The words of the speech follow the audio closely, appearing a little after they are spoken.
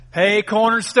Hey,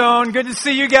 Cornerstone. Good to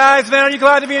see you guys, man. Are you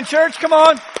glad to be in church? Come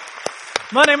on.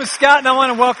 My name is Scott, and I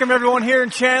want to welcome everyone here in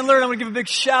Chandler. And I want to give a big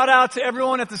shout out to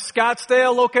everyone at the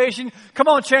Scottsdale location. Come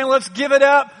on, Chandler. Let's give it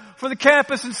up for the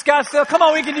campus in Scottsdale. Come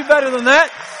on, we can do better than that.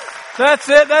 That's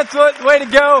it. That's what way to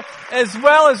go. As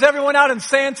well as everyone out in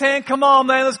Santan. Come on,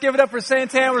 man. Let's give it up for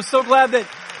Santan. We're so glad that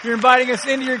you're inviting us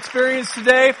into your experience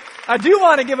today. I do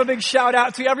want to give a big shout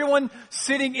out to everyone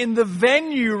sitting in the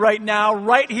venue right now,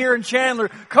 right here in Chandler.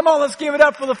 Come on, let's give it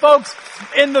up for the folks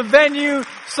in the venue.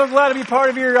 So glad to be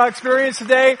part of your experience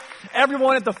today.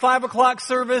 Everyone at the 5 o'clock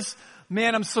service.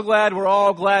 Man, I'm so glad we're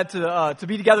all glad to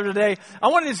be together today. I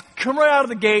want to just come right out of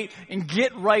the gate and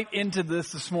get right into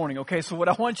this morning. Okay, so what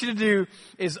I want you to do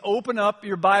is open up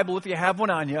your Bible if you have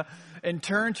one on you and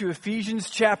turn to Ephesians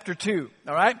chapter 2.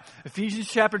 All right, Ephesians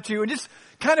chapter 2, and just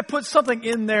kind of put something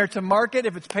in there to mark it.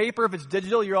 If it's paper, if it's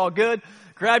digital, you're all good.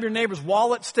 Grab your neighbor's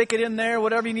wallet, stick it in there,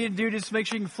 whatever you need to do, just make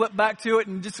sure you can flip back to it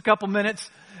in just a couple minutes.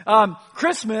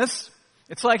 Christmas,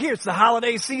 it's like here, it's the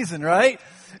holiday season, right?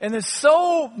 And there's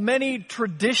so many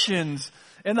traditions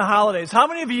in the holidays. How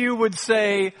many of you would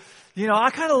say, you know, I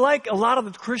kind of like a lot of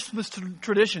the Christmas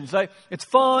traditions. It's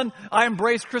fun. I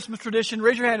embrace Christmas tradition.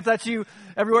 Raise your hand if that's you.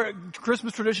 Everywhere,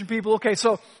 Christmas tradition people. Okay,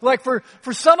 so like for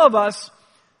some of us,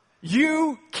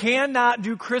 you cannot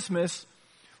do Christmas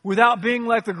without being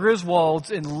like the Griswolds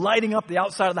and lighting up the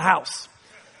outside of the house.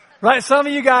 Right? Some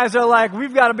of you guys are like,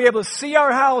 we've got to be able to see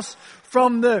our house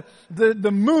from the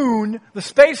moon. The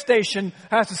space station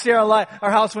has to see our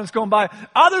house when it's going by.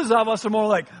 Others of us are more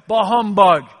like, bah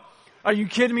humbug. Are you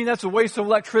kidding me? That's a waste of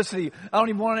electricity. I don't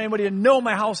even want anybody to know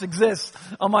my house exists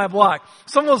on my block.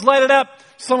 Some of us light it up,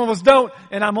 some of us don't,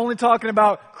 and I'm only talking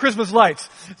about Christmas lights.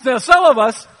 Now, some of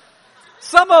us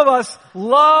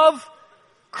love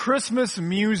Christmas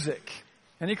music.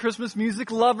 Any Christmas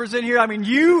music lovers in here? I mean,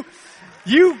 here's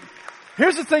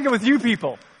the thing with you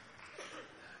people.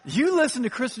 You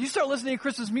start listening to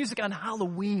Christmas music on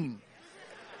Halloween.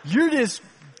 You're just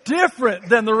different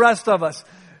than the rest of us.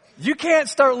 You can't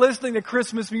start listening to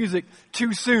Christmas music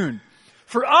too soon.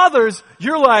 For others,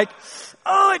 you're like,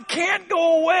 oh, it can't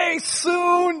go away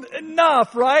soon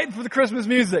enough, right? For the Christmas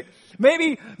music.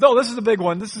 Maybe, though, this is a big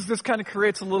one. This kind of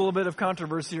creates a little bit of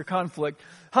controversy or conflict.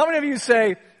 How many of you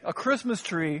say a Christmas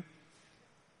tree,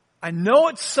 I know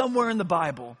it's somewhere in the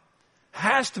Bible,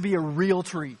 has to be a real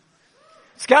tree?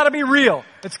 It's got to be real.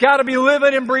 It's got to be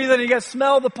living and breathing. You got to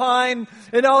smell the pine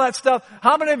and all that stuff.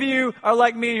 How many of you are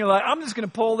like me and you're like, I'm just going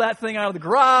to pull that thing out of the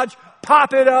garage,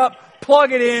 pop it up,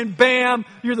 plug it in, bam,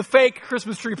 you're the fake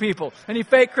Christmas tree people. Any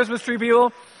fake Christmas tree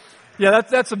people? Yeah,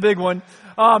 that's a big one.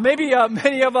 Maybe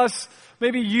many of us,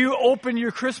 maybe you open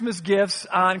your Christmas gifts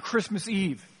on Christmas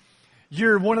Eve.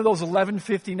 You're one of those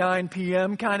 11:59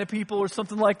 p.m. kind of people or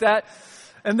something like that.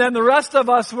 And then the rest of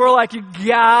us, we're like, you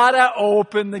gotta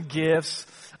open the gifts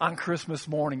on Christmas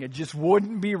morning. It just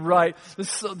wouldn't be right.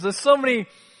 There's so many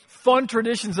fun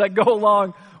traditions that go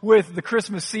along with the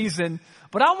Christmas season.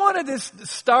 But I wanted to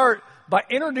start by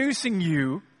introducing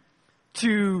you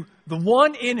to the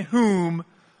one in whom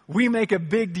we make a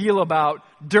big deal about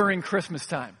during Christmas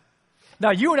time.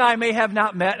 Now, you and I may have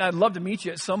not met, and I'd love to meet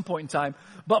you at some point in time,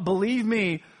 but believe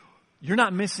me, you're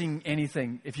not missing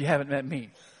anything if you haven't met me.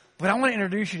 But I want to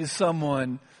introduce you to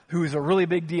someone who is a really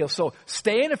big deal. So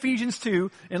stay in Ephesians 2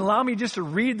 and allow me just to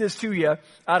read this to you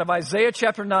out of Isaiah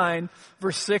chapter 9,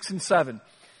 verse 6 and 7.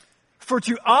 For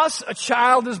to us a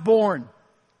child is born.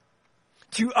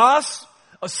 To us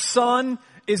a son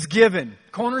is given.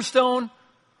 Cornerstone,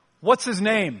 what's his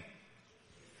name?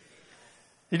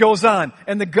 He goes on.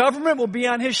 And the government will be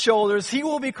on his shoulders. He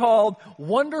will be called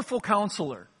Wonderful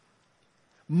Counselor,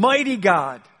 Mighty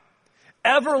God,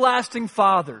 Everlasting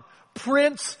Father,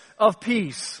 Prince of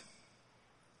Peace.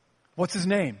 What's his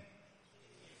name?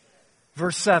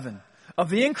 Verse 7. Of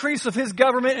the increase of his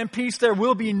government and peace there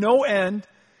will be no end.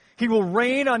 He will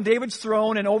reign on David's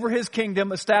throne and over his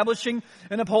kingdom, establishing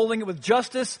and upholding it with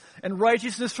justice and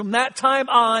righteousness from that time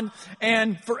on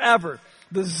and forever.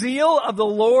 The zeal of the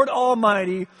Lord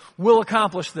Almighty will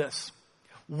accomplish this.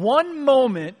 One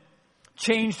moment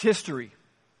changed history.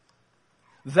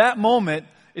 That moment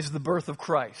is the birth of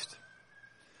Christ.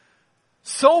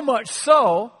 So much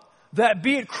so that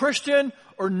be it Christian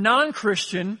or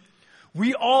non-Christian,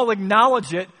 we all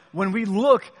acknowledge it when we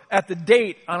look at the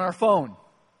date on our phone.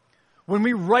 When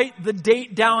we write the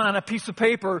date down on a piece of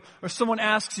paper or someone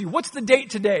asks you, what's the date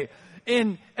today?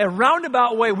 In a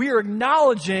roundabout way, we are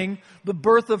acknowledging the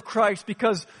birth of Christ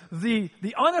because the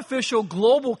unofficial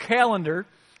global calendar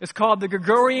is called the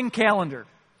Gregorian calendar.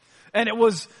 And it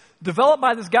was developed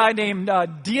by this guy named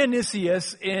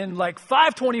Dionysius in like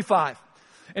 525.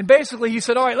 And basically he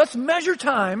said, all right, let's measure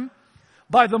time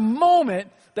by the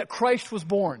moment that Christ was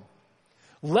born.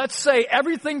 Let's say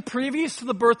everything previous to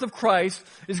the birth of Christ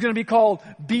is going to be called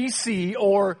BC,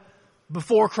 or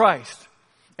before Christ.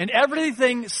 And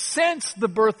everything since the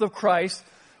birth of Christ,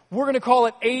 we're going to call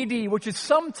it AD, which is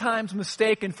sometimes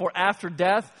mistaken for after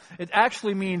death. It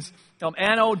actually means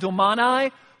Anno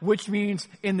Domini, which means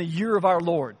in the year of our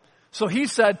Lord. So he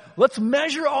said, let's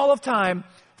measure all of time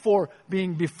for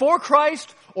being before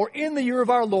Christ or in the year of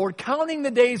our Lord, counting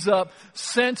the days up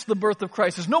since the birth of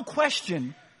Christ. There's no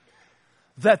question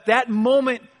that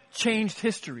moment changed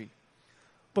history.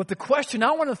 But the question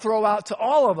I want to throw out to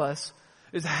all of us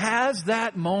is, has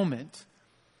that moment,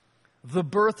 the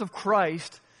birth of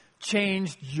Christ,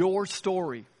 changed your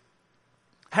story?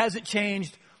 Has it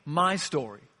changed my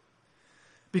story?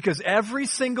 Because every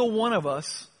single one of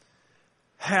us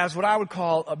has what I would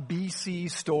call a BC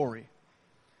story.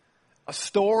 A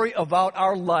story about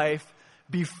our life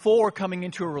before coming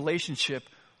into a relationship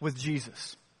with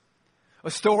Jesus. A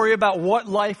story about what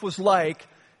life was like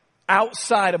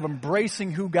outside of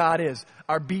embracing who God is.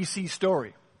 Our BC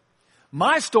story.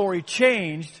 My story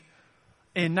changed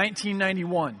in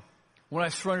 1991 when I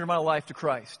surrendered my life to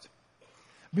Christ.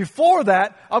 Before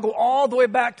that, I'll go all the way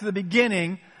back to the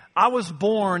beginning. I was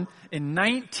born in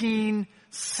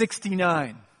 1969.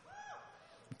 I'm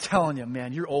telling you,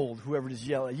 man, you're old. Whoever just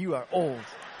yelled at you are old.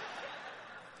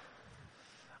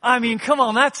 I mean, come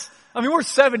on, we're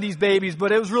 70s babies,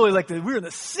 but it was really like we were in the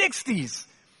 60s.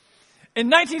 In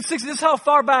 1960, this is how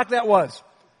far back that was.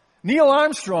 Neil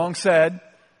Armstrong said,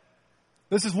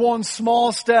 this is one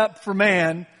small step for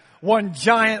man, one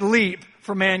giant leap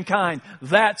for mankind.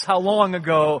 That's how long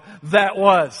ago that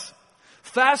was.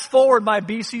 Fast forward my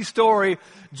BC story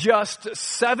just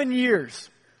 7 years,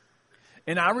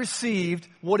 and I received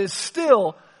what is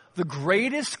still the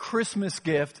greatest Christmas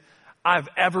gift I've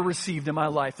ever received in my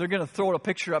life. They're going to throw a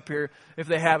picture up here if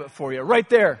they have it for you. Right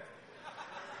there.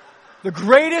 The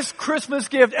greatest Christmas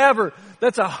gift ever.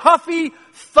 That's a Huffy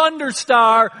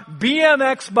Thunderstar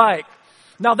BMX bike.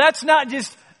 Now that's not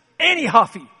just any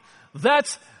Huffy.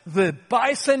 That's the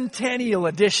Bicentennial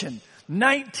Edition.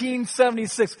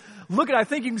 1976. Look at, I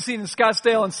think you can see it in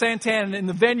Scottsdale and Santana and in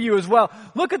the venue as well.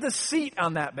 Look at the seat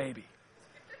on that baby.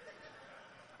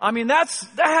 I mean, that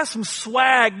has some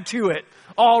swag to it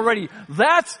already.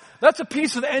 That's a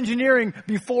piece of engineering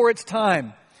before its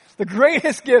time. The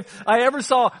greatest gift I ever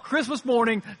saw, Christmas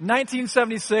morning,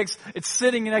 1976. It's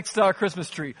sitting next to our Christmas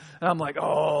tree. And I'm like,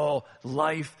 oh,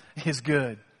 life is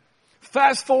good.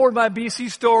 Fast forward my BC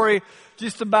story,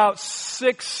 just about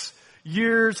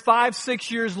 5,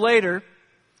 6 years later,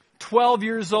 12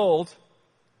 years old,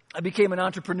 I became an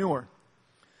entrepreneur.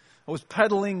 I was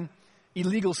peddling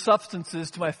illegal substances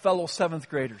to my fellow 7th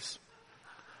graders.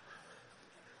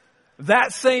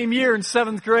 That same year in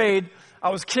 7th grade, I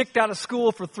was kicked out of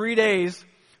school for 3 days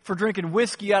for drinking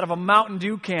whiskey out of a Mountain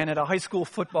Dew can at a high school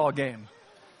football game.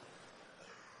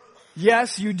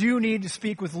 Yes, you do need to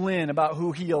speak with Lynn about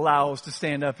who he allows to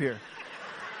stand up here.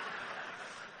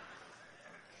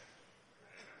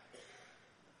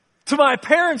 To my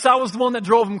parents, I was the one that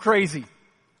drove them crazy.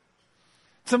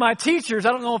 To my teachers,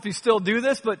 I don't know if you still do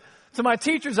this, but to my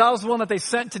teachers, I was the one that they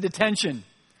sent to detention.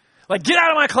 Like, get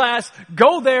out of my class,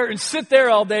 go there and sit there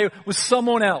all day with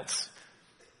someone else.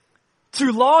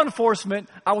 To law enforcement,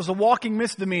 I was a walking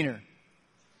misdemeanor.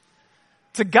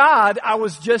 To God, I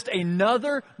was just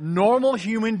another normal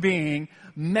human being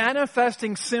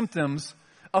manifesting symptoms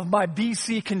of my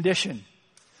BC condition.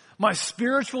 My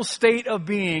spiritual state of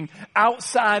being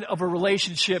outside of a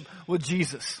relationship with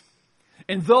Jesus.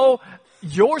 And though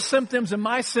your symptoms and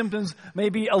my symptoms may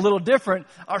be a little different,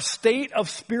 our state of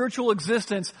spiritual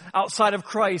existence outside of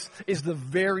Christ is the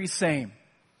very same.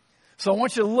 So I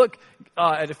want you to look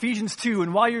at Ephesians 2,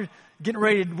 and while we're getting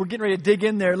ready to dig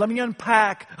in there, let me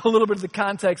unpack a little bit of the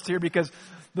context here, because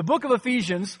the book of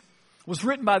Ephesians was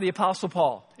written by the Apostle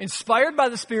Paul. Inspired by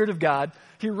the Spirit of God,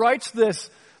 he writes this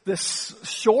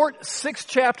short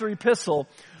 6-chapter epistle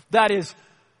that is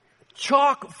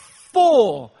chock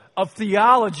full of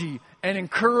theology and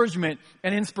encouragement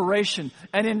and inspiration.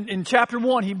 And in chapter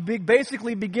 1, he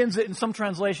basically begins it in some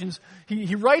translations.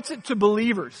 He writes it to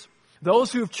believers,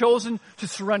 those who have chosen to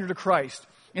surrender to Christ.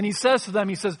 And he says to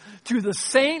them, to the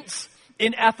saints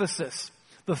in Ephesus,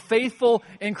 the faithful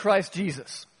in Christ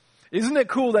Jesus. Isn't it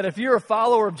cool that if you're a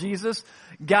follower of Jesus,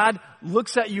 God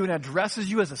looks at you and addresses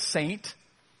you as a saint?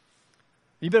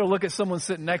 You better look at someone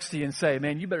sitting next to you and say,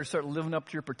 man, you better start living up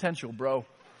to your potential, bro.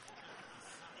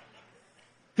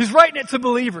 He's writing it to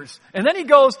believers. And then he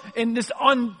goes and just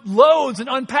unloads and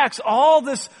unpacks all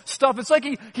this stuff. It's like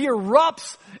he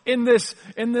erupts in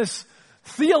this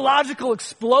theological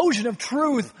explosion of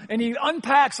truth, and he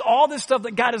unpacks all this stuff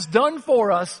that God has done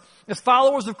for us as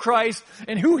followers of Christ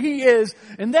and who he is,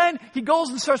 and then he goes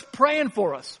and starts praying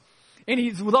for us. And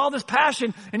he's with all this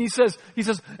passion, and he says,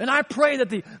 and I pray that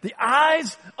the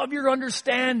eyes of your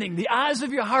understanding, the eyes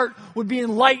of your heart would be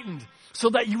enlightened,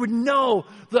 so that you would know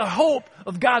the hope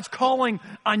of God's calling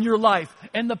on your life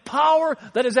and the power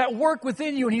that is at work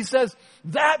within you. And he says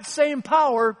that same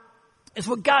power is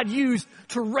what God used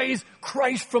to raise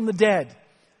Christ from the dead.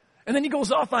 And then he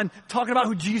goes off on talking about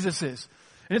who Jesus is.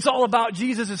 And it's all about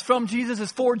Jesus, it's from Jesus,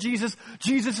 it's for Jesus.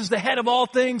 Jesus is the head of all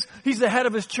things. He's the head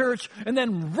of his church. And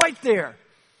then right there,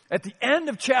 at the end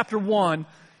of chapter 1,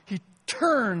 he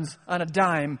turns on a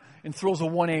dime and throws a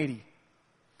 180.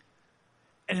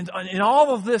 And in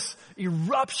all of this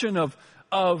eruption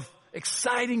of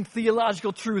exciting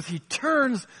theological truth, he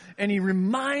turns and he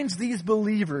reminds these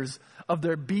believers of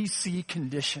their BC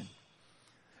condition.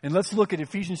 And let's look at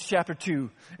Ephesians chapter 2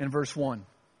 and verse 1.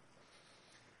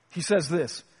 He says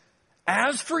this,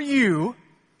 As for you,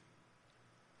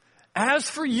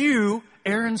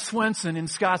 Aaron Swenson in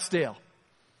Scottsdale.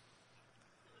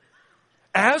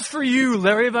 As for you,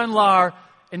 Larry Van Laar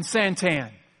in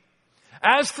Santan.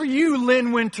 As for you,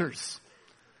 Lynn Winters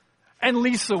and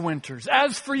Lisa Winters.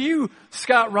 As for you,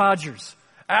 Scott Rogers.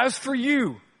 As for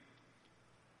you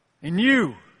and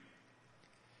you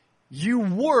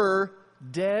were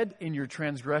dead in your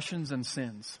transgressions and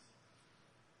sins.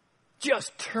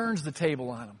 Just turns the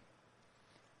table on them.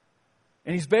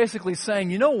 And he's basically saying,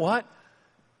 you know what?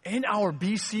 In our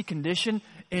BC condition,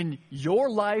 in your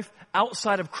life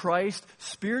outside of Christ,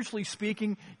 spiritually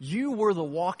speaking, you were the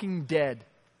walking dead.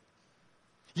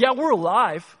 Yeah, we're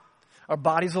alive. Our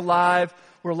body's alive.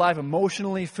 We're alive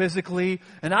emotionally, physically.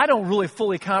 And I don't really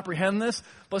fully comprehend this,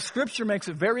 but Scripture makes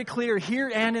it very clear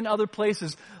here and in other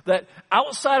places that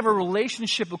outside of a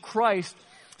relationship with Christ,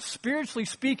 spiritually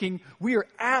speaking, we are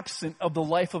absent of the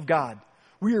life of God.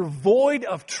 We are void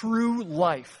of true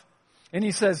life. And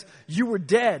he says, you were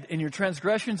dead in your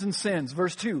transgressions and sins.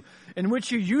 Verse 2, in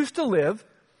which you used to live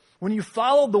when you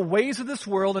followed the ways of this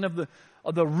world and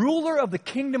of the ruler of the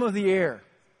kingdom of the air,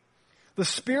 the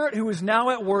spirit who is now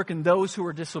at work in those who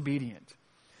are disobedient.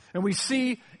 And we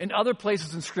see in other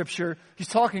places in Scripture, he's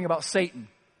talking about Satan.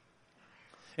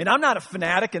 And I'm not a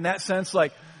fanatic in that sense,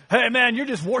 like, hey man, you're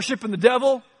just worshiping the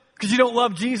devil because you don't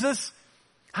love Jesus.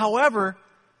 However,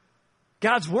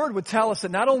 God's word would tell us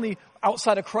that not only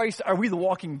outside of Christ are we the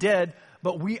walking dead,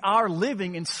 but we are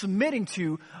living and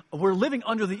we're living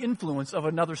under the influence of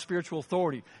another spiritual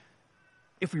authority,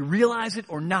 if we realize it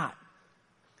or not.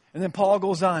 And then Paul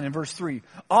goes on in verse 3.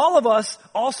 All of us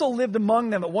also lived among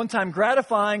them at one time,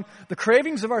 gratifying the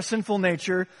cravings of our sinful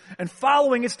nature and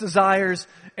following its desires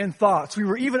and thoughts. We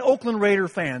were even Oakland Raider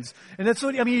fans. And that's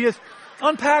what, he just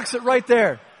unpacks it right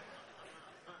there.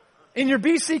 In your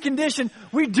BC condition,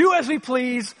 we do as we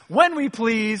please, when we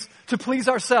please, to please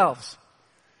ourselves.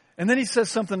 And then he says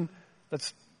something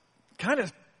that's kind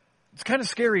of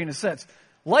scary in a sense.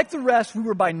 Like the rest, we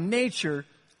were by nature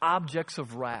objects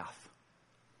of wrath.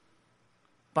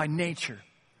 By nature.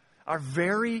 Our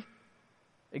very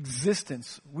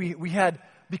existence, we had,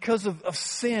 because of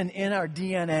sin in our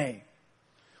DNA,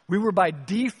 we were by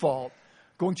default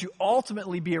going to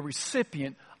ultimately be a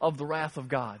recipient of the wrath of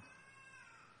God.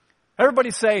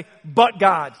 Everybody say, but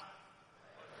God.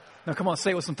 Now come on,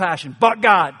 say it with some passion. But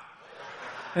God.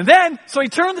 And then, so he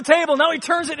turned the table, now he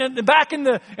turns it back in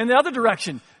the other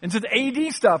direction, into the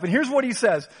AD stuff. And here's what he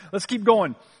says. Let's keep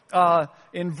going.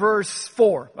 In verse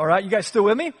 4. All right, you guys still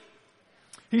with me?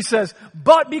 He says,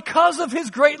 but because of his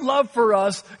great love for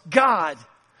us, God,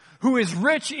 who is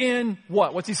rich in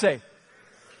what? What's he say?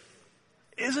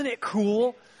 Isn't it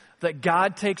cool that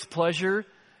God takes pleasure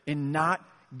in not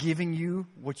giving you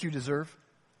what you deserve?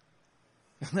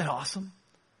 Isn't that awesome?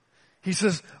 He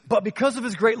says, but because of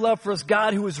his great love for us,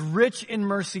 God, who is rich in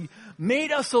mercy,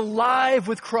 made us alive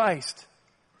with Christ.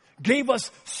 Gave us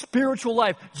spiritual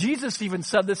life. Jesus even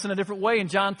said this in a different way in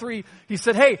John 3. He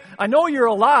said, hey, I know you're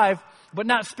alive, but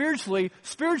not spiritually.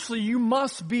 Spiritually, you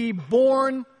must be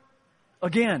born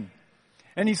again.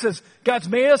 And he says, God's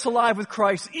made us alive with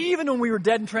Christ, even when we were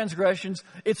dead in transgressions.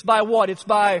 It's by what? It's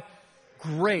by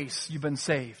grace you've been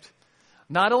saved.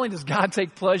 Not only does God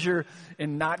take pleasure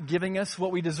in not giving us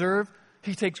what we deserve,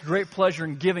 he takes great pleasure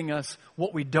in giving us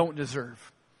what we don't deserve.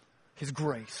 His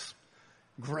grace.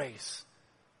 Grace.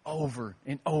 Over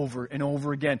and over and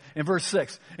over again. In verse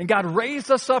 6, and God raised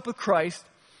us up with Christ,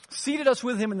 seated us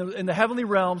with him in the heavenly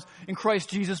realms in Christ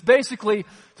Jesus. Basically,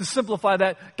 to simplify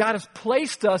that, God has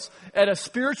placed us at a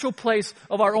spiritual place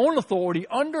of our own authority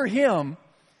under him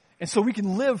And so we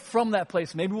can live from that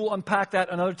place. Maybe we'll unpack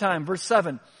that another time. Verse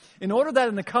 7. In order that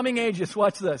in the coming ages,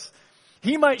 watch this,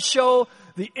 he might show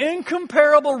the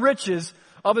incomparable riches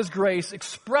of his grace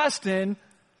expressed in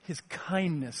his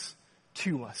kindness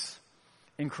to us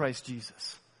in Christ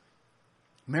Jesus.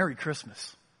 Merry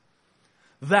Christmas.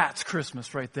 That's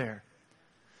Christmas right there.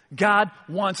 God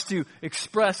wants to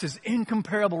express his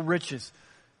incomparable riches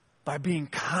by being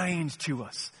kind to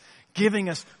us, giving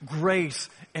us grace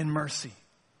and mercy.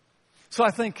 So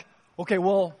I think, okay,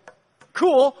 well,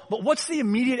 cool, but what's the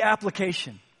immediate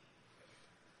application?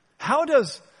 How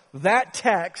does that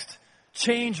text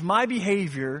change my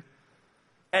behavior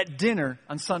at dinner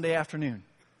on Sunday afternoon?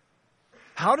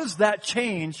 How does that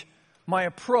change my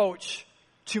approach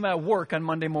to my work on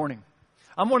Monday morning?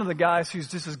 I'm one of the guys who's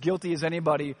just as guilty as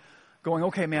anybody going,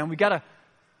 okay, man,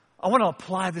 I want to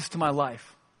apply this to my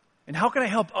life. And how can I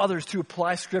help others to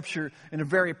apply Scripture in a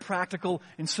very practical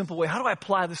and simple way? How do I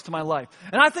apply this to my life?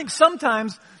 And I think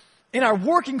sometimes in our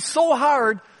working so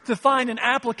hard to find an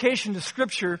application to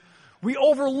Scripture, we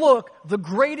overlook the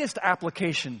greatest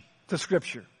application to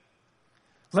Scripture.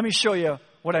 Let me show you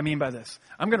what I mean by this.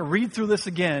 I'm going to read through this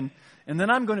again, and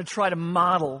then I'm going to try to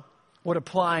model what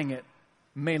applying it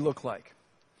may look like.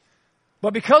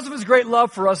 But because of his great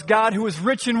love for us, God, who is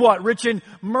rich in what? Rich in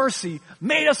mercy,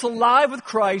 made us alive with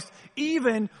Christ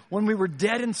even when we were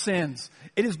dead in sins.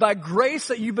 It is by grace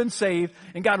that you've been saved,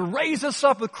 and God raised us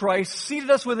up with Christ, seated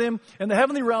us with him in the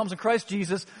heavenly realms in Christ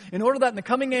Jesus, in order that in the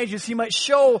coming ages he might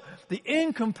show the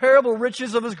incomparable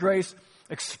riches of his grace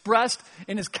expressed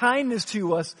in his kindness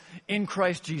to us in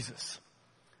Christ Jesus.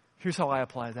 Here's how I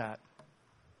apply that.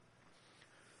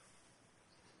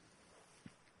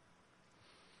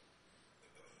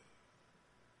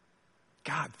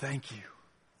 God, thank you.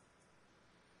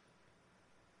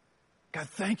 God,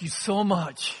 thank you so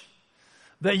much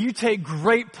that you take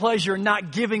great pleasure in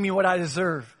not giving me what I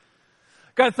deserve.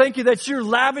 God, thank you that you're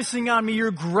lavishing on me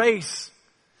your grace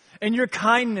and your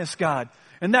kindness, God,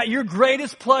 and that your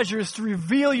greatest pleasure is to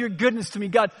reveal your goodness to me.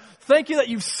 God, thank you that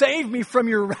you've saved me from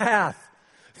your wrath.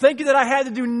 Thank you that I had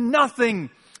to do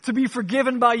nothing to be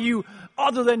forgiven by you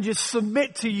other than just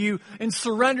submit to you and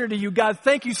surrender to you. God,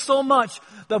 thank you so much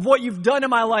of what you've done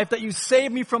in my life, that you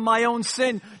saved me from my own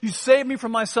sin. You saved me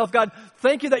from myself. God,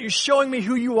 thank you that you're showing me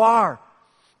who you are.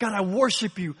 God, I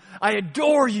worship you. I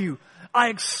adore you. I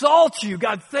exalt you.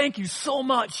 God, thank you so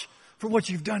much for what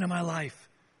you've done in my life.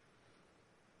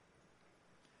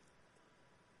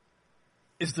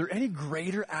 Is there any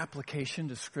greater application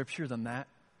to Scripture than that?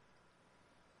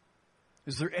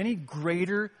 Is there any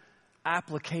greater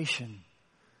application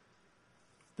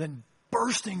than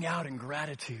bursting out in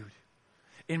gratitude,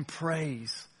 in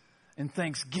praise, and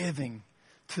thanksgiving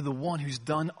to the one who's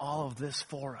done all of this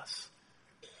for us?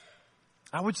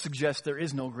 I would suggest there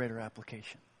is no greater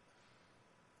application.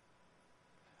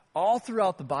 All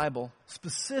throughout the Bible,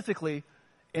 specifically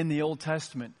in the Old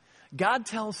Testament, God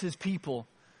tells his people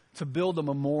to build a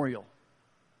memorial.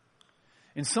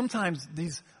 And sometimes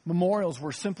these memorials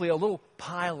were simply a little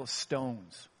pile of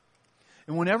stones.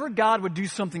 And whenever God would do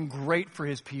something great for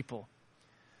his people,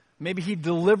 maybe he'd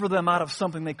deliver them out of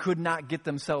something they could not get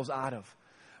themselves out of.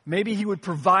 Maybe he would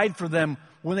provide for them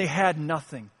when they had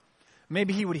nothing.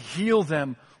 Maybe he would heal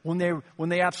them when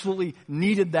they absolutely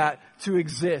needed that to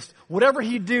exist. Whatever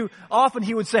he'd do, often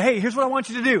he would say, hey, here's what I want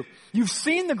you to do. You've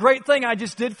seen the great thing I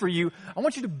just did for you. I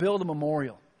want you to build a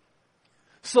memorial,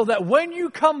 so that when you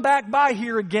come back by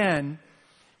here again,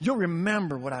 you'll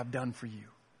remember what I've done for you.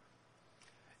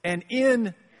 And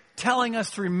in telling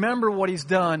us to remember what he's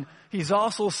done, he's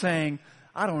also saying,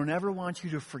 I don't ever want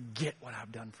you to forget what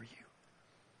I've done for you.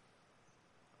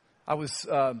 I was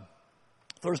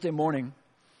Thursday morning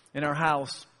in our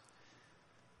house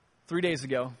 3 days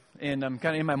ago, and I'm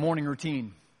kind of in my morning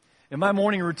routine. And my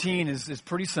morning routine is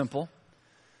pretty simple.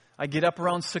 I get up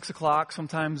around 6 o'clock,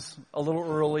 sometimes a little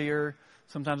earlier,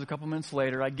 sometimes a couple minutes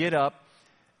later. I get up,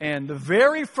 and the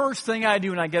very first thing I do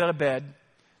when I get out of bed,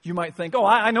 you might think, oh,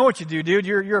 I know what you do, dude.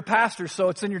 You're a pastor, so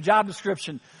it's in your job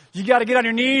description. You got to get on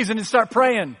your knees and just start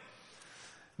praying.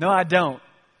 No, I don't.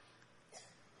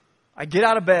 I get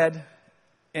out of bed,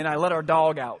 and I let our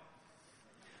dog out.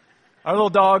 Our little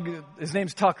dog, his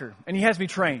name's Tucker, and he has me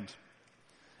trained.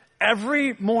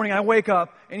 Every morning I wake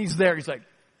up, and he's there. He's like,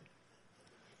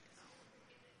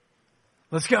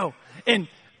 let's go. And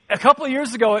a couple of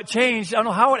years ago, it changed. I don't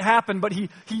know how it happened, but he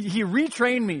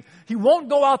retrained me. He won't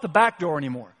go out the back door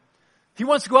anymore. He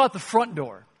wants to go out the front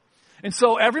door. And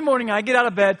so every morning I get out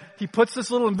of bed, he puts this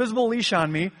little invisible leash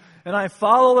on me, and I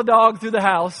follow the dog through the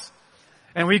house.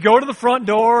 And we go to the front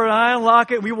door, and I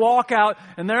unlock it, we walk out,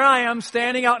 and there I am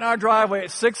standing out in our driveway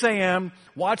at 6 a.m.,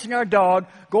 watching our dog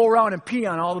go around and pee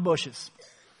on all the bushes.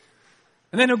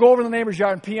 And then he'll go over to the neighbor's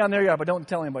yard and pee on their yard, but don't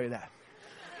tell anybody that.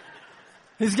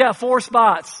 He's got 4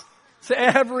 spots. So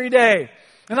every day.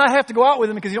 And I have to go out with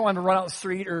him because you don't want him to run out the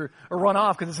street or run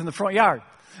off because it's in the front yard.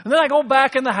 And then I go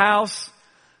back in the house,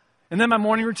 and then my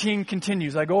morning routine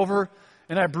continues. I go over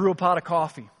and I brew a pot of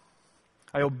coffee.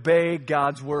 I obey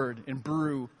God's word and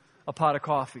brew a pot of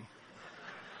coffee.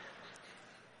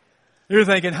 You're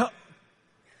thinking,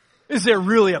 is there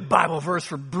really a Bible verse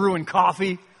for brewing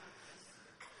coffee?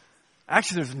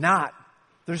 Actually, there's not.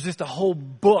 There's just a whole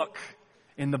book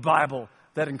in the Bible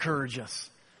that encourages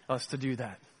us to do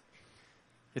that.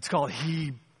 It's called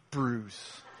Hebrews.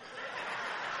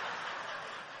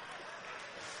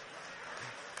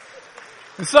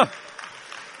 And some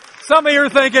of you are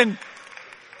thinking,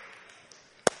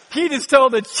 he just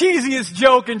told the cheesiest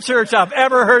joke in church I've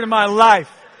ever heard in my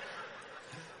life.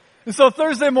 And so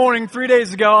Thursday morning, 3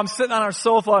 days ago, I'm sitting on our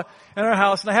sofa in our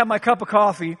house, and I have my cup of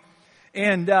coffee.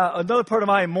 And another part of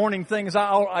my morning thing is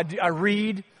I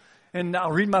read, and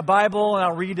I'll read my Bible, and I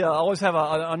always have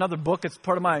another book that's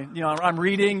part of my, I'm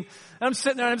reading. And I'm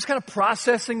sitting there, and I'm just kind of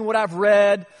processing what I've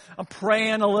read. I'm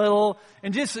praying a little,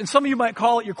 and some of you might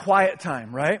call it your quiet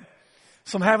time, right?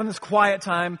 So I'm having this quiet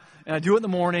time, and I do it in the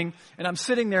morning, and I'm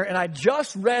sitting there, and I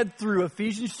just read through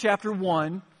Ephesians chapter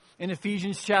 1 and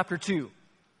Ephesians chapter 2.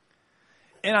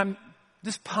 And I'm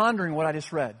just pondering what I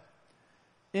just read.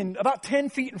 And about 10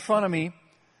 feet in front of me,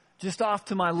 just off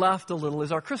to my left a little,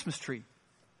 is our Christmas tree.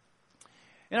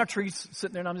 And our tree's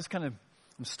sitting there, and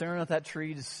I'm staring at that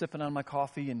tree, just sipping on my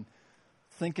coffee and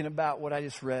thinking about what I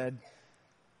just read.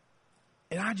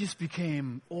 And I just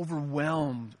became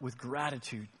overwhelmed with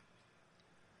gratitude.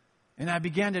 And I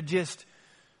began to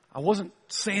I wasn't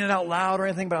saying it out loud or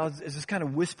anything, but I was just kind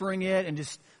of whispering it and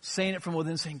just saying it from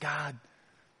within, saying, God,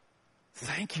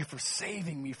 thank you for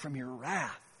saving me from your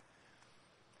wrath.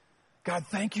 God,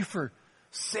 thank you for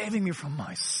saving me from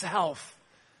myself.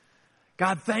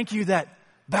 God, thank you that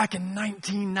back in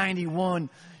 1991,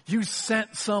 you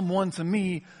sent someone to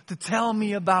me to tell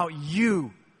me about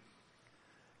you.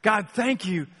 God, thank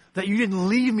you that you didn't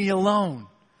leave me alone.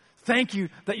 Thank you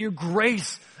that your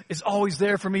grace is always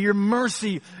there for me. Your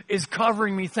mercy is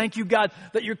covering me. Thank you, God,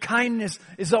 that your kindness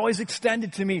is always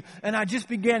extended to me. And I just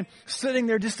began sitting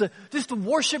there just to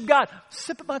worship God,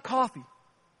 sipping my coffee.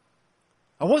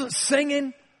 I wasn't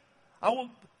singing. I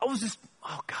was just,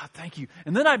 oh God, thank you.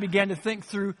 And then I began to think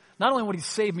through not only what He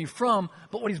saved me from,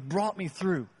 but what He's brought me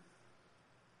through.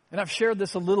 And I've shared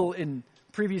this a little in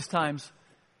previous times.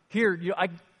 Here,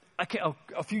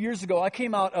 a few years ago, I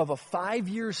came out of a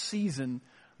 5-year season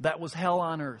that was hell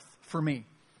on earth for me.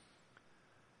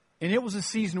 And it was a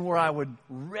season where I would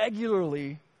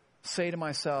regularly say to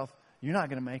myself, you're not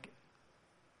going to make it.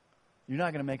 You're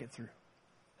not going to make it through.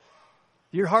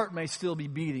 Your heart may still be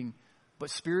beating, but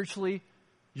spiritually,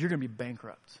 you're going to be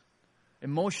bankrupt.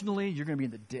 Emotionally, you're going to be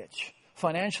in the ditch.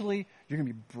 Financially, you're going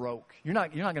to be broke. You're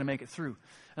not going to make it through.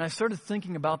 And I started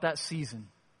thinking about that season.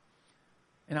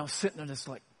 And I was sitting there just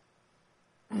like,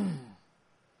 I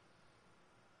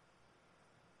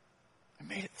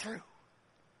made it through.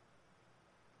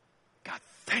 God,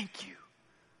 thank you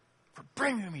for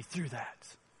bringing me through that.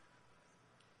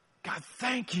 God,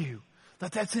 thank you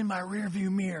that that's in my rearview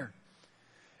mirror.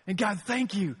 And God,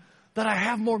 thank you that I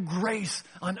have more grace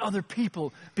on other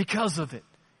people because of it.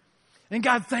 And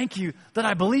God, thank you that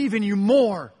I believe in you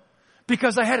more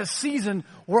because I had a season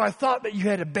where I thought that you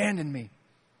had abandoned me.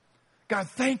 God,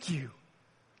 thank you.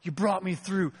 You brought me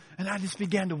through. And I just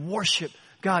began to worship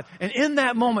God. And in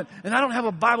that moment, and I don't have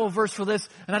a Bible verse for this,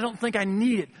 and I don't think I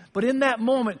need it, but in that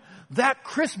moment, that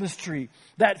Christmas tree,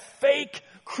 that fake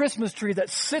Christmas tree that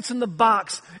sits in the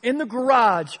box in the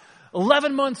garage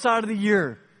 11 months out of the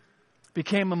year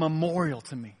became a memorial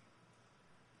to me.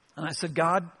 And I said,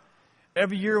 God,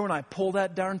 every year when I pull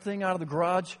that darn thing out of the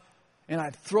garage and I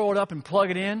throw it up and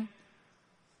plug it in,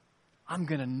 I'm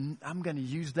gonna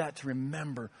use that to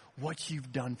remember what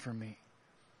you've done for me.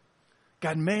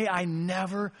 God, may I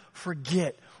never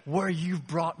forget where you've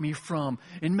brought me from.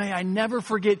 And may I never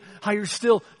forget how you're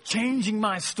still changing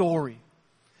my story.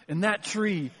 And that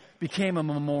tree became a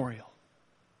memorial.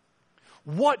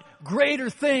 What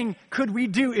greater thing could we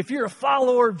do if you're a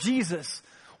follower of Jesus?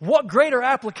 What greater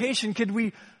application could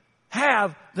we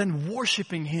have than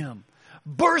worshiping Him?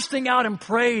 Bursting out in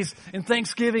praise and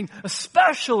thanksgiving,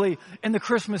 especially in the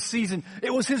Christmas season.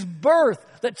 It was His birth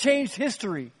that changed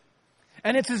history.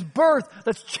 And it's His birth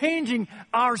that's changing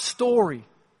our story.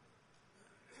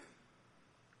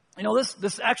 You know,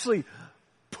 this actually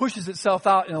pushes itself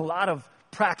out in a lot of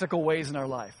practical ways in our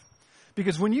life.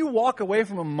 Because when you walk away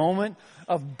from a moment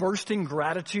of bursting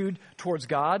gratitude towards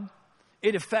God,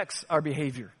 it affects our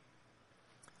behavior.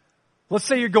 Let's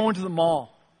say you're going to the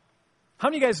mall. How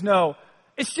many of you guys know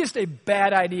it's just a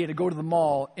bad idea to go to the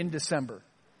mall in December?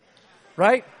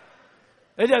 Right?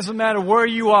 It doesn't matter where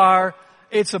you are,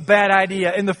 it's a bad idea.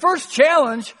 And the first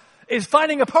challenge is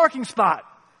finding a parking spot.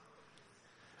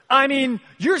 I mean,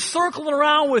 you're circling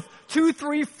around with 200,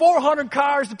 300, 400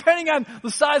 cars, depending on the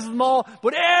size of the mall,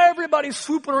 but everybody's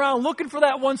swooping around looking for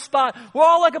that one spot. We're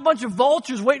all like a bunch of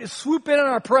vultures waiting to swoop in on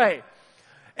our prey.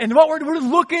 And what we're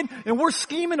looking and we're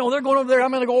scheming, oh, they're going over there,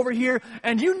 I'm going to go over here.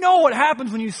 And you know what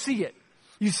happens when you see it.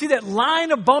 You see that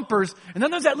line of bumpers, and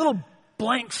then there's that little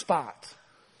blank spot,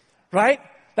 right?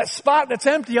 That spot that's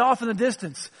empty off in the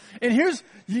distance. And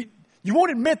you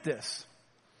won't admit this,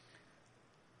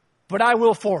 but I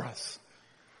will for us.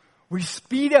 We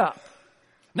speed up.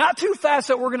 Not too fast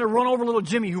that we're going to run over little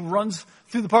Jimmy who runs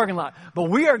through the parking lot. But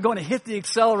we are going to hit the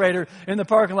accelerator in the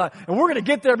parking lot. And we're going to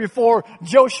get there before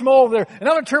Joe Schmo over there. And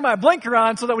I'm going to turn my blinker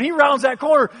on so that when he rounds that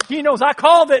corner, he knows I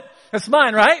called it. That's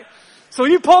mine, right? So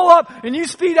you pull up and you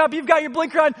speed up. You've got your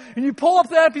blinker on and you pull up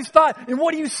to that empty spot. And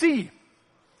what do you see?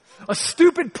 A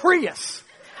stupid Prius.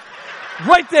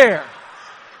 Right there.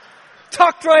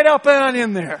 Tucked right up and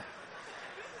in there.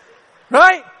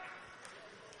 Right?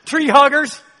 Tree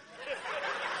huggers.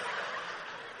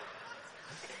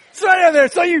 It's right in there.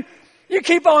 So you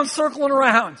keep on circling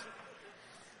around.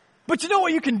 But you know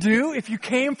what you can do if you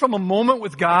came from a moment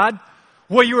with God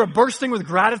where you were bursting with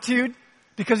gratitude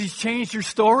because He's changed your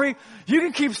story? You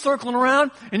can keep circling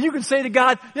around and you can say to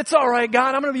God, it's all right,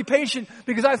 God, I'm going to be patient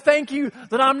because I thank you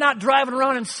that I'm not driving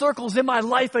around in circles in my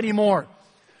life anymore.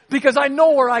 Because I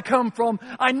know where I come from.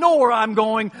 I know where I'm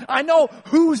going. I know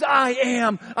whose I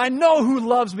am. I know who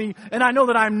loves me. And I know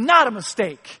that I'm not a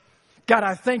mistake. God,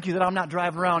 I thank you that I'm not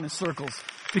driving around in circles.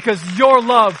 Because your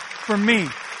love for me,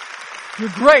 your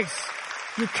grace,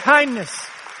 your kindness,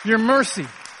 your mercy.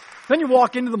 Then you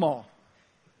walk into the mall.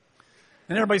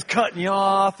 And everybody's cutting you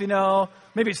off, you know.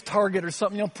 Maybe it's Target or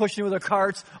something, you know, pushing you with their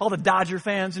carts. All the Dodger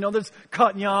fans, you know, they're just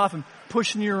cutting you off and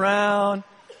pushing you around.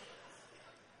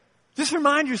 Just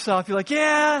remind yourself, you're like,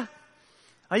 yeah,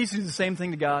 I used to do the same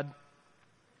thing to God.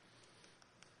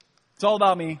 It's all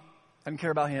about me. I don't care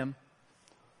about Him.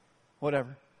 Whatever.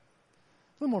 A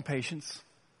little more patience.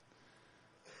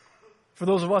 For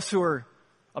those of us who are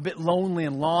a bit lonely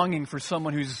and longing for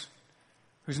someone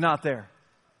who's not there.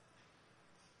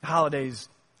 The holidays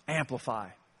amplify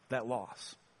that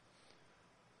loss.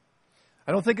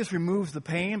 I don't think this removes the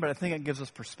pain, but I think it gives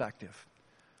us perspective.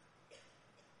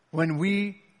 When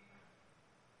we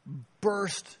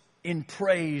burst in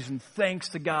praise and thanks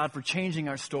to God for changing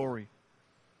our story,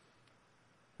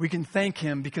 we can thank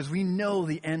Him because we know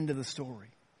the end of the story.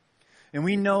 And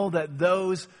we know that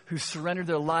those who surrender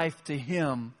their life to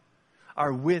Him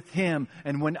are with Him.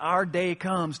 And when our day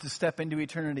comes to step into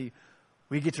eternity,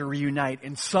 we get to reunite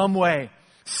in some way,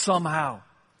 somehow.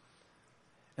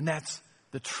 And that's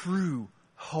the true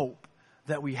hope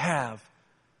that we have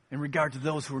in regard to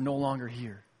those who are no longer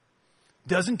here.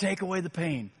 Doesn't take away the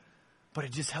pain, but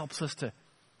it just helps us to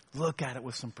look at it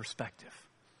with some perspective.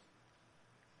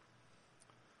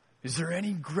 Is there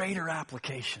any greater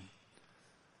application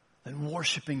than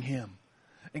worshiping Him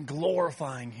and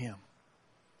glorifying Him?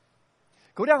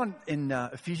 Go down in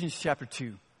Ephesians chapter 2,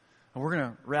 and we're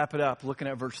going to wrap it up looking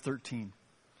at verse 13.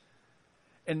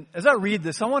 And as I read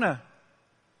this, I want to,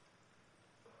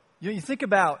 you think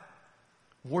about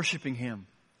worshiping Him.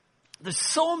 There's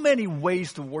so many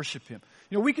ways to worship Him.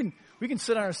 You know, we can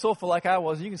sit on our sofa like I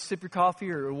was, and you can sip your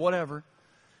coffee or whatever,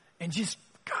 and just,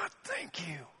 God, thank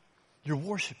you. You're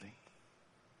worshiping.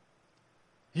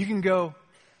 You can go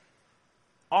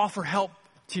offer help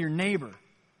to your neighbor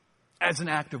as an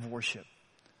act of worship.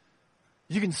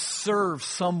 You can serve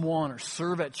someone or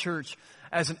serve at church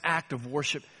as an act of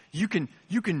worship. You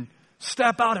can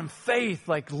step out in faith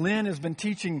like Lynn has been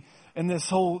teaching in this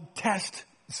whole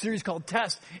series called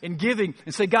Test in giving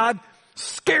and say, God,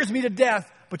 scares me to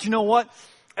death, but you know what?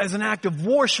 As an act of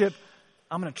worship,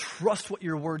 I'm going to trust what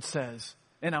your word says,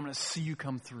 and I'm going to see you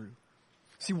come through.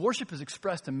 See, worship is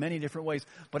expressed in many different ways,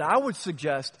 but I would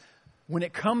suggest when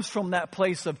it comes from that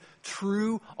place of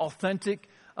true, authentic,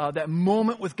 that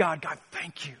moment with God, God,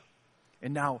 thank you.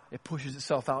 And now it pushes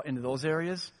itself out into those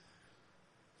areas.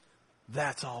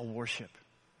 That's all worship.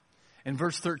 And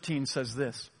verse 13 says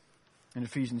this in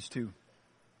Ephesians 2.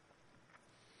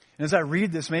 And as I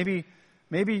read this, maybe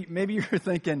you're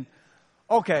thinking,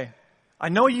 okay, I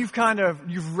know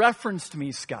you've referenced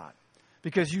me, Scott,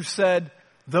 because you said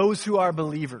those who are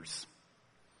believers.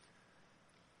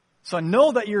 So I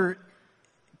know that you're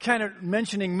kind of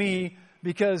mentioning me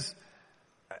because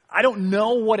I don't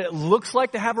know what it looks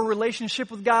like to have a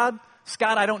relationship with God.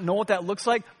 Scott, I don't know what that looks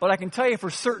like, but I can tell you for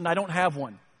certain I don't have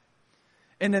one.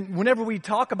 And then whenever we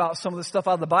talk about some of the stuff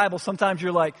out of the Bible, sometimes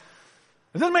you're like,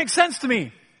 it doesn't make sense to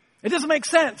me. It doesn't make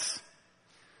sense.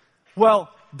 Well,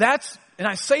 and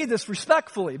I say this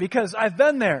respectfully because I've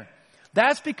been there.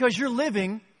 That's because you're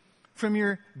living from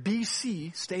your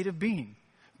BC state of being,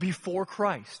 before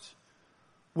Christ,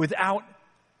 without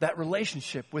that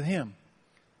relationship with Him.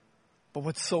 But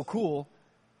what's so cool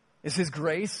is His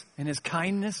grace and His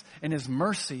kindness and His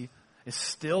mercy is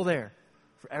still there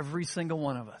for every single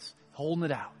one of us, holding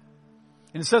it out.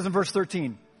 And it says in verse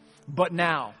 13, but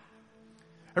now.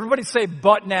 Everybody say,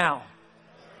 but now.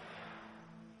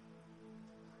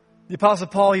 The Apostle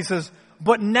Paul, he says,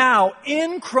 but now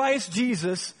in Christ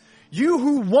Jesus, you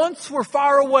who once were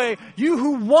far away, you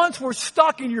who once were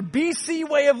stuck in your BC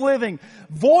way of living,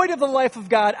 void of the life of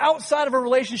God, outside of a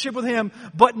relationship with Him,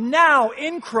 but now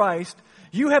in Christ,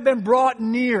 you have been brought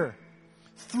near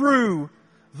through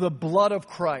the blood of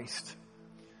Christ.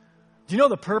 Do you know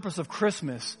the purpose of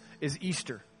Christmas is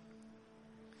Easter?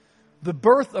 The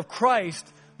birth of Christ,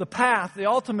 the path, the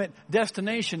ultimate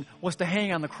destination was to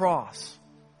hang on the cross.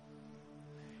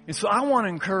 And so I want to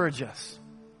encourage us.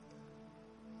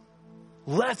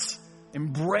 Let's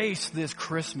embrace this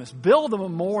Christmas. Build a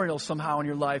memorial somehow in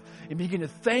your life and begin to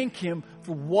thank Him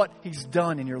for what He's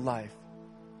done in your life.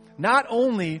 Not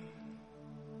only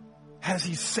has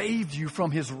He saved you from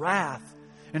His wrath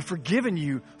and forgiven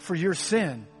you for your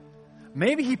sin,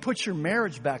 maybe He put your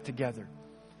marriage back together.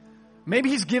 Maybe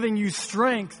He's giving you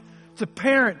strength to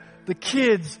parent the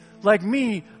kids like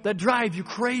me that drive you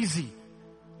crazy.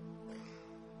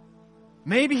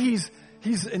 Maybe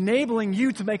He's enabling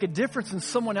you to make a difference in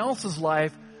someone else's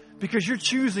life because you're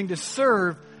choosing to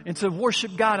serve and to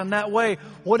worship God in that way.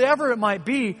 Whatever it might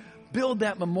be, build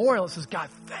that memorial that says, God,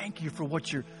 thank you for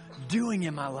what you're doing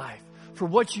in my life, for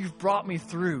what you've brought me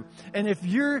through. And if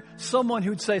you're someone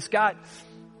who'd say, Scott,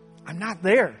 I'm not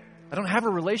there. I don't have a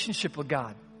relationship with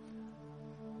God.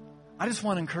 I just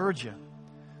want to encourage you.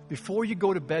 Before you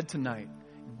go to bed tonight,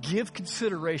 give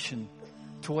consideration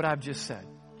to what I've just said.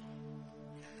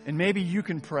 And maybe you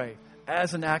can pray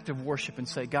as an act of worship and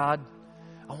say, God,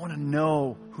 I want to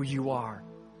know who you are.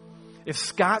 If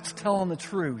Scott's telling the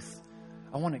truth,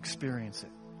 I want to experience it.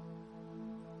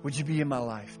 Would you be in my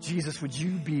life? Jesus, would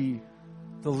you be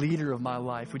the leader of my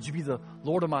life? Would you be the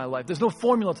Lord of my life? There's no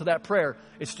formula to that prayer.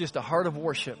 It's just a heart of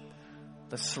worship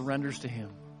that surrenders to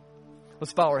Him.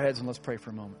 Let's bow our heads and let's pray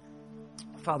for a moment.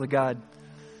 Father God,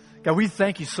 we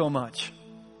thank you so much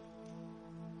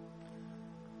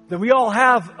that we all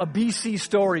have a BC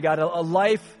story, God, a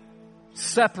life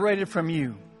separated from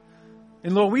you.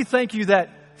 And Lord, we thank you that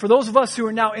for those of us who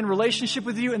are now in relationship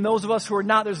with you and those of us who are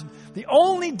not, the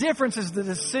only difference is the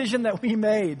decision that we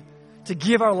made to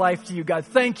give our life to you, God.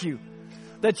 Thank you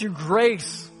that your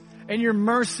grace and your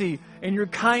mercy and your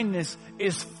kindness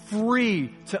is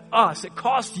free to us. It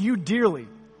cost you dearly.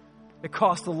 It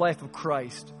cost the life of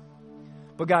Christ.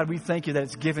 But God, we thank you that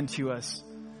it's given to us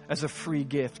as a free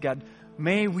gift. God,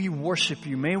 may we worship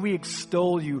you. May we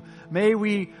extol you. May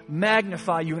we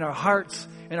magnify you in our hearts,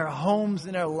 in our homes,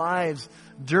 in our lives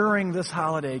during this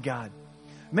holiday, God.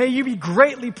 May you be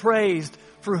greatly praised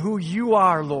for who you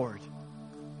are, Lord.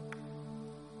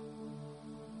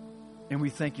 And we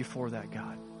thank you for that,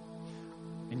 God.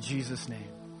 In Jesus'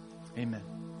 name,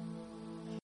 amen.